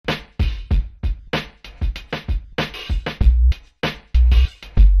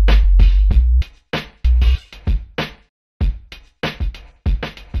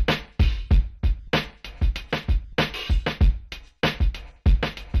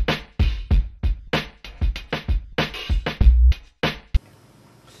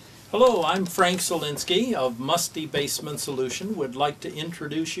Hello, I'm Frank Zelinski of Musty Basement Solution. Would like to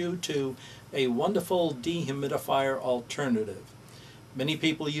introduce you to a wonderful dehumidifier alternative. Many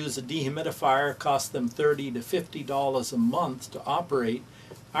people use a dehumidifier, costs them $30 to $50 a month to operate.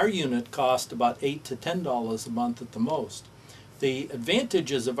 Our unit costs about $8 to $10 a month at the most. The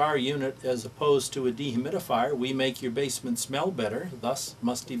advantages of our unit as opposed to a dehumidifier: we make your basement smell better, thus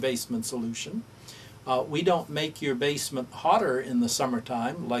Musty Basement Solution. We don't make your basement hotter in the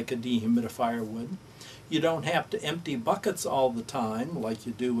summertime like a dehumidifier would. You don't have to empty buckets all the time like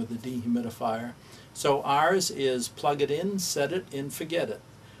you do with a dehumidifier. So ours is plug it in, set it, and forget it.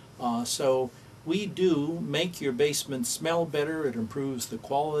 So we do make your basement smell better. It improves the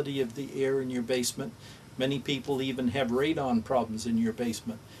quality of the air in your basement. Many people even have radon problems in your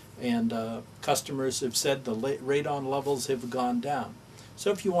basement, and customers have said the radon levels have gone down. So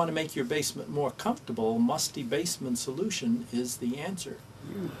if you want to make your basement more comfortable, Musty Basement Solution is the answer.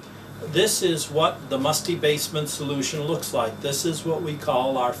 This is what the Musty Basement Solution looks like. This is what we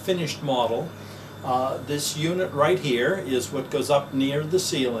call our finished model. This unit right here is what goes up near the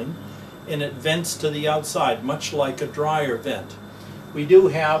ceiling, and it vents to the outside, much like a dryer vent. We do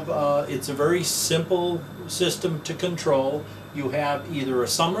have, it's a very simple system to control. You have either a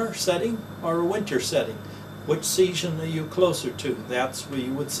summer setting or a winter setting. Which season are you closer to? That's where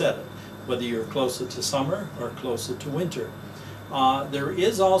you would set it, whether you're closer to summer or closer to winter. There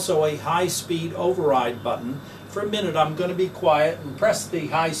is also a high-speed override button. For a minute I'm going to be quiet and press the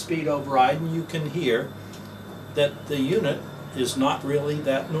high-speed override, and you can hear that the unit is not really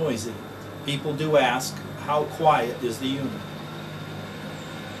that noisy. People do ask, how quiet is the unit?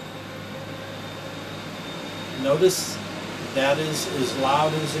 Notice that is as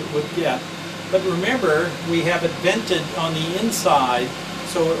loud as it would get. But remember, we have it vented on the inside,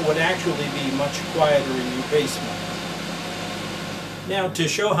 so it would actually be much quieter in your basement. Now, to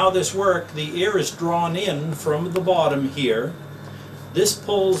show how this works, the air is drawn in from the bottom here. This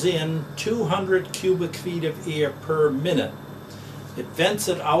pulls in 200 cubic feet of air per minute. It vents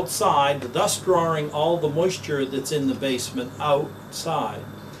it outside, thus drawing all the moisture that's in the basement outside.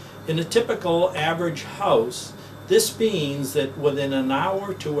 In a typical average house, this means that within an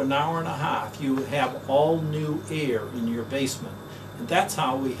hour to an hour and a half you have all new air in your basement. And that's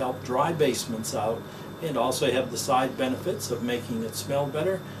how we help dry basements out, and also have the side benefits of making it smell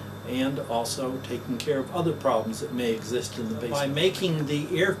better and also taking care of other problems that may exist in the basement. By making the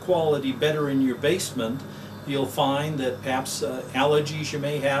air quality better in your basement, you'll find that perhaps allergies you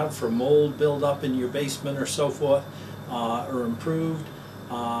may have from mold buildup in your basement or so forth are improved.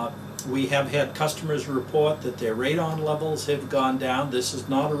 We have had customers report that their radon levels have gone down. This is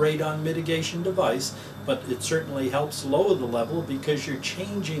not a radon mitigation device, but it certainly helps lower the level because you're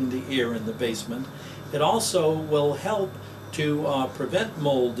changing the air in the basement. It also will help to prevent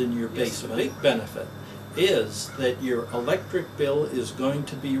mold in your basement. The big benefit is that your electric bill is going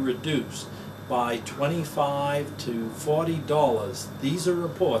to be reduced by $25 to $40. These are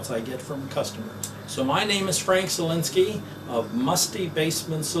reports I get from customers. So my name is Frank Zelinski of Musty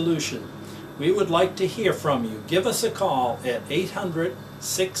Basement Solution. We would like to hear from you. Give us a call at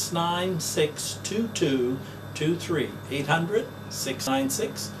 800-696-2223.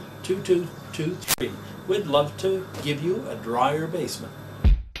 800-696-2223. We'd love to give you a drier basement.